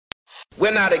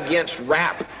We're not against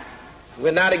rap.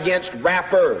 We're not against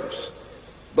rappers.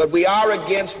 But we are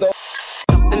against those.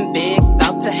 Something big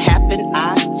about to happen.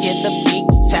 I hear the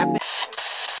beat tapping.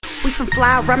 We some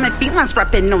fly rhyming felines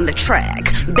rapping on the track.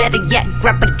 Better yet,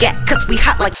 grab a gat, cause we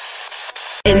hot like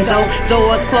Enzo.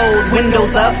 Doors closed,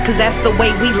 windows up, cause that's the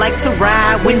way we like to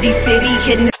ride. Windy City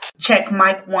hitting. Check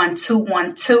mic 1 2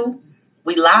 1 2.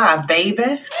 We live,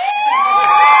 baby.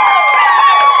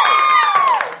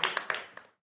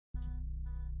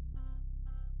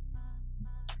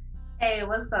 Hey,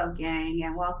 what's up, gang?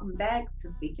 And welcome back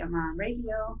to Speak Your Mind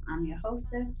Radio. I'm your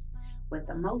hostess with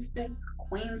the mostest,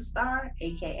 Queen Star,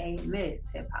 aka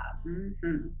Miss Hip Hop.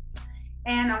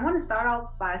 And I want to start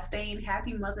off by saying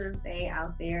Happy Mother's Day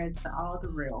out there to all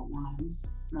the real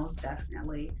ones, most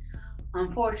definitely.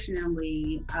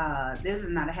 Unfortunately, this is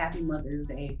not a Happy Mother's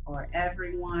Day for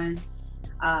everyone.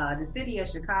 The city of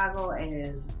Chicago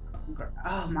is,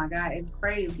 oh my God, it's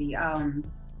crazy.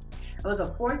 It was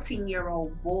a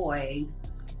 14-year-old boy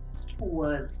who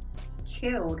was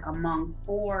killed among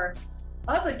 4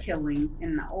 other killings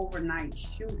in the overnight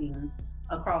shooting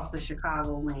across the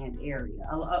Chicagoland area,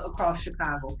 across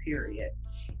Chicago, period.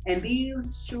 And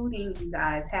these shootings, you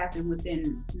guys, happened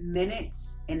within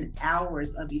minutes and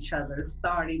hours of each other,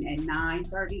 starting at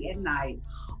 9:30 at night,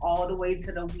 all the way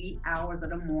to the wee hours of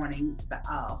the morning,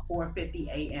 4:50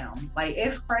 a.m. Like,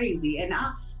 it's crazy. And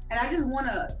I just want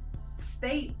to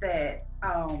state that,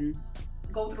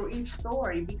 go through each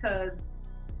story, because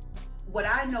what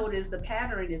I noticed, the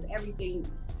pattern is everything,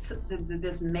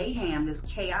 this mayhem, this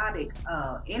chaotic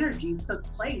energy took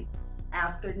place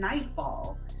after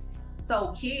nightfall.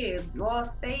 So kids, y'all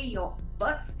stay your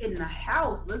butts in the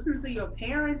house, listen to your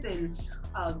parents, and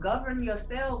govern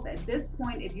yourselves at this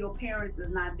point if your parents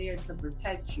is not there to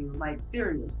protect you, like,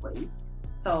 seriously.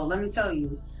 So let me tell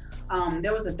you,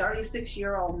 there was a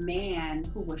 36-year-old man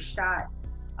who was shot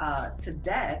to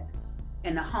death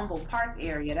in the Humboldt Park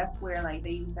area. That's where, like,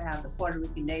 they used to have the Puerto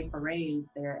Rican Day parades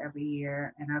there every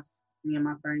year, and me and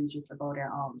my friends used to go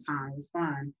there all the time. It was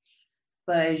fun.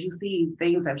 But as you see,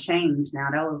 things have changed now.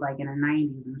 That was like in the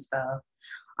 90s and stuff.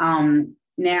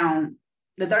 Now,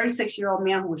 the 36-year-old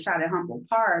man who was shot at Humboldt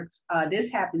Park, this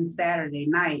happened Saturday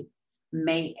night,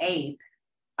 May 8th,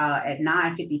 at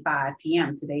 9:55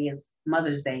 p.m. Today is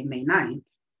Mother's Day, May 9th,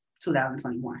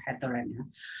 2021, at the right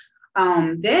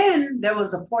now. Then there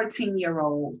was a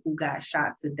 14-year-old who got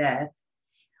shot to death.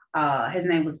 His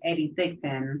name was Eddie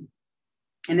Thigpen.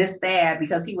 And it's sad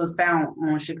because he was found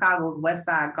on Chicago's West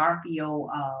Side Garfield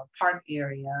Park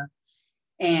area,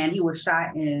 and he was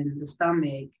shot in the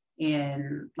stomach,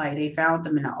 and like they found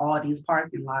him in the Aldi's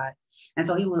parking lot. And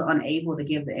so he was unable to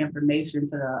give the information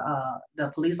to the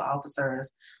police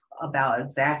officers about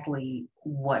exactly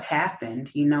what happened.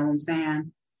 You know what I'm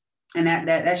saying? And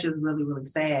that's just really, really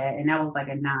sad. And that was like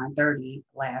at 9:30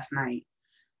 last night.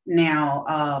 Now,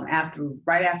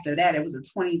 right after that, it was a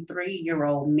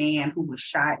 23-year-old man who was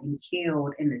shot and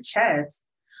killed in the chest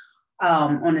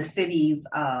on the city's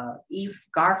East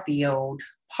Garfield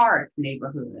Park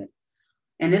neighborhood.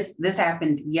 And this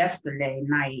happened yesterday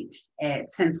night at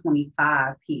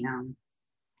 10:25 p.m.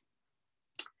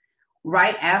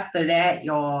 Right after that,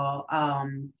 y'all,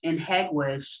 in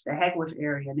Hegewisch, the Hegewisch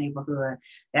area neighborhood,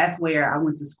 that's where I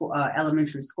went to school,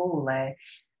 elementary school at.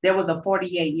 There was a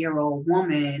 48-year-old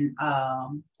woman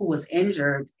who was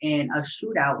injured in a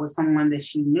shootout with someone that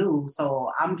she knew.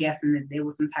 So I'm guessing that there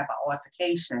was some type of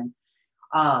altercation.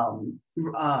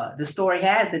 The story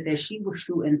has it that she was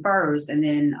shooting first, and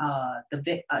then the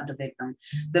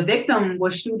victim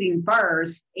was shooting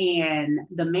first, and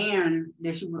the man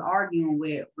that she was arguing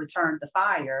with returned the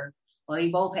fire. Well, they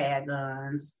both had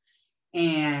guns.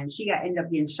 And she ended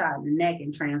up getting shot in the neck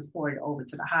and transported over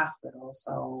to the hospital.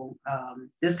 So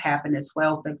this happened at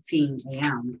 12:15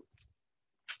 a.m.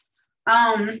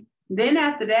 Then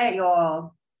after that,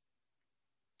 y'all,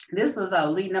 this was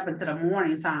leading up into the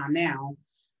morning time now.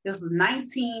 This was a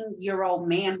 19-year-old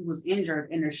man who was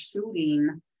injured in a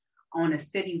shooting on the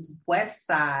city's west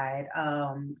side,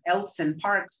 Elson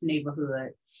Park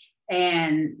neighborhood.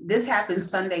 And this happened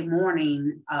Sunday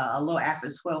morning, a little after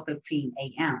 12:15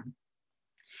 a.m.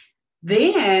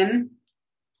 Then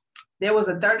there was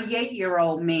a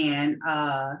 38-year-old man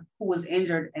who was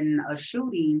injured in a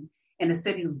shooting in the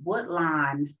city's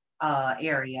Woodlawn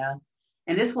area.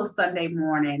 And this was Sunday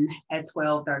morning at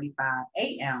 12:35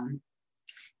 a.m.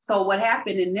 So what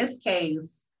happened in this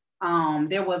case,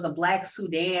 there was a black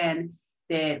sedan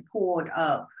that pulled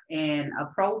up and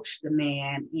approached the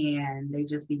man, and they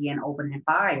just began opening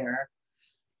fire.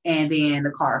 And then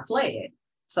the car fled.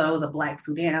 So it was a black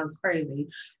sedan. That was crazy.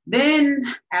 Then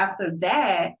after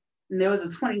that, And there was a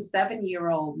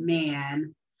 27-year-old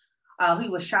man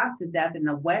who was shot to death in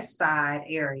the West Side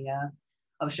area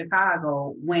of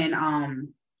Chicago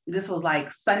when this was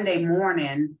like Sunday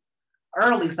morning,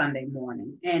 early Sunday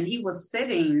morning. And he was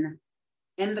sitting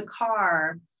in the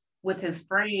car with his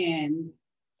friend.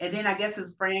 And then I guess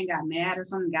his friend got mad or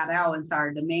something, got out and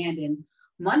started demanding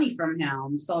money from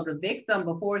him. So the victim,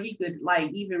 before he could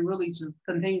like even really just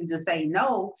continue to say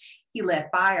no, he let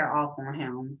fire off on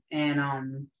him.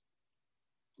 And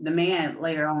the man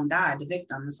later on died, the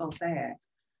victim. It's so sad.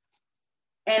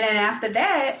 And then after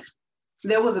that,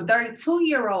 there was a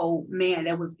 32-year-old man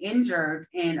that was injured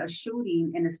in a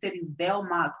shooting in the city's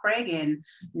Belmont-Cragin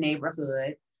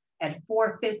neighborhood at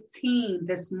 4:15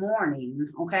 this morning,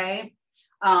 okay?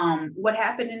 What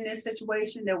happened in this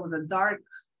situation, there was a dark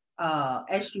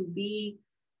SUV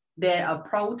that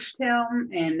approached him,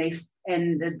 and the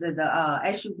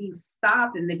SUV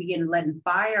stopped and they began letting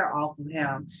fire off of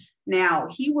him. Now,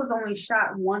 he was only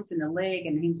shot once in the leg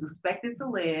and he's suspected to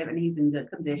live and he's in good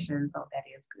condition, so that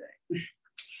is good.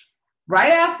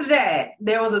 Right after that,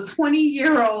 there was a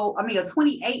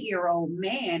 28-year-old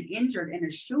man injured in a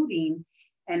shooting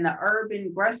in the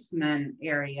urban Gressman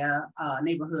area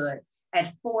neighborhood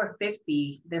at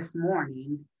 4:50 this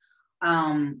morning.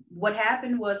 What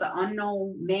happened was an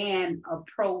unknown man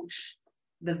approached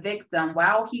the victim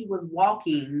while he was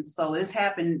walking. So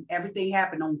everything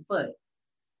happened on foot.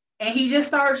 And he just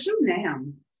started shooting at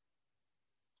him.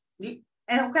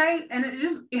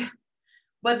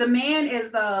 But the man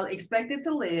is expected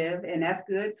to live, and that's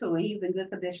good too. And he's in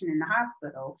good condition in the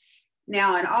hospital.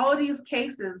 Now, in all these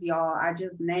cases, y'all, I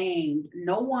just named,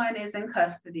 no one is in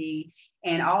custody,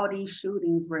 and all these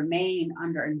shootings remain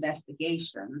under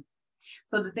investigation.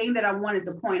 So the thing that I wanted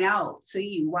to point out to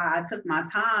you, why I took my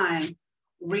time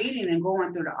reading and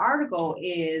going through the article,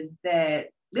 is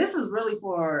that this is really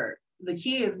for the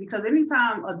kids, because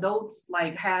anytime adults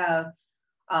like have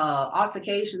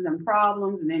altercations and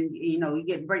problems, and then you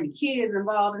bring the kids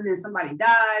involved, and then somebody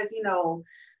dies,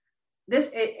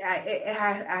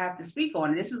 I have to speak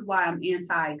on it. This is why I'm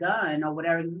anti-gun or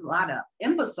whatever. There's a lot of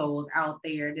imbeciles out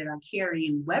there that are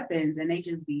carrying weapons and they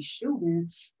just be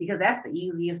shooting because that's the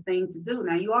easiest thing to do.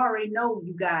 Now, you already know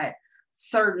you got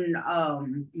certain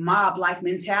mob-like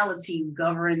mentality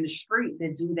governing the street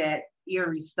that do that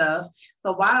eerie stuff.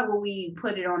 So why would we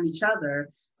put it on each other?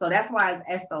 So that's why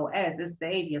it's SOS, it's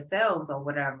save yourselves or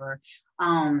whatever.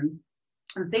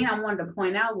 The thing I wanted to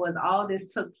point out was all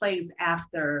this took place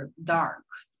after dark.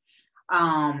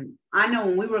 I know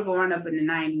when we were growing up in the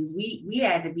 90s, we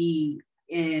had to be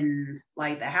in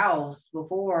like the house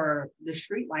before the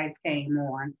street lights came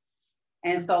on.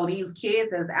 And so these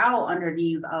kids is out under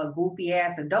these goofy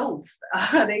ass adults.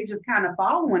 They just kind of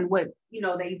following what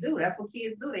they do. That's what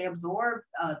kids do. They absorb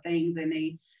things and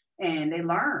they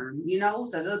learn.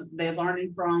 So they're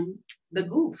learning from the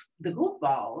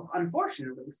goofballs,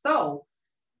 unfortunately. So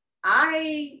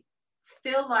I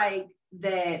feel like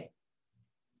that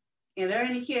if there are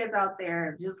any kids out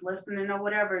there just listening or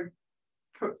whatever,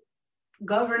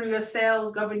 govern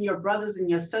yourselves, govern your brothers and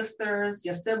your sisters,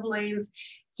 your siblings,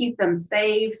 keep them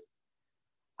safe,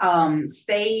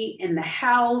 stay in the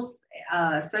house,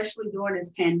 especially during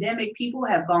this pandemic. People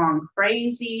have gone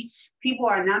crazy. People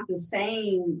are not the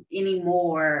same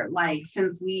anymore, like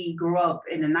since we grew up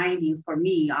in the 90s, for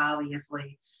me,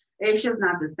 obviously. It's just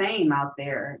not the same out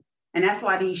there. And that's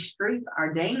why these streets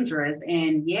are dangerous.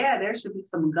 And yeah, there should be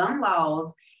some gun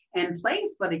laws in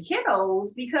place for the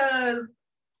kiddos because,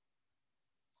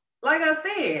 like I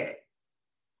said,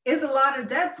 it's a lot of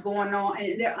deaths going on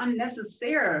and they're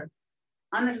unnecessarily,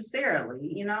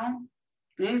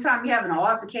 Anytime you have an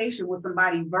altercation with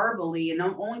somebody verbally and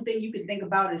the only thing you can think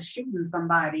about is shooting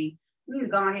somebody, you need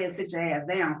to go ahead and sit your ass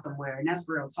down somewhere. And that's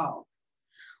real talk.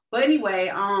 But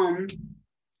anyway,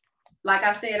 like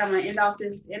I said, I'm gonna end off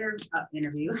this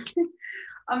interview.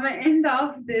 I'm gonna end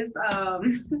off this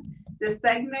this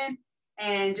segment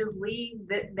and just leave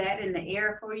that in the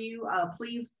air for you.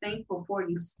 Please think before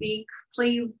you speak.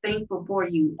 Please think before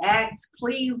you act.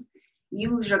 Please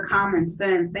use your common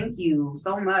sense. Thank you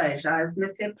so much. It's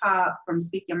Miss Hip Hop from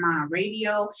Speak Your Mind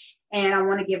Radio, and I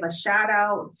want to give a shout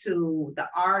out to the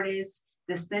artist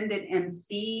Descendant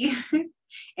MC.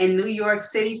 In New York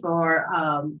City for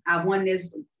I won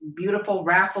this beautiful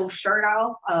raffle shirt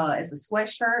off. It's a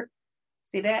sweatshirt.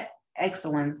 See that?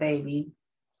 Excellence, baby.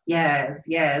 Yes.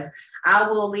 I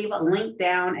will leave a link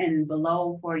down and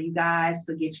below for you guys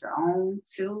to get your own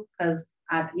too, because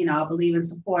I believe in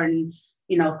supporting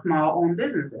small owned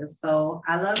businesses. So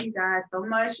I love you guys so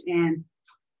much and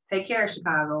take care,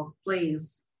 Chicago.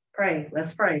 Please pray.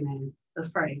 Let's pray, man. Let's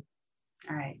pray.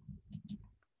 All right.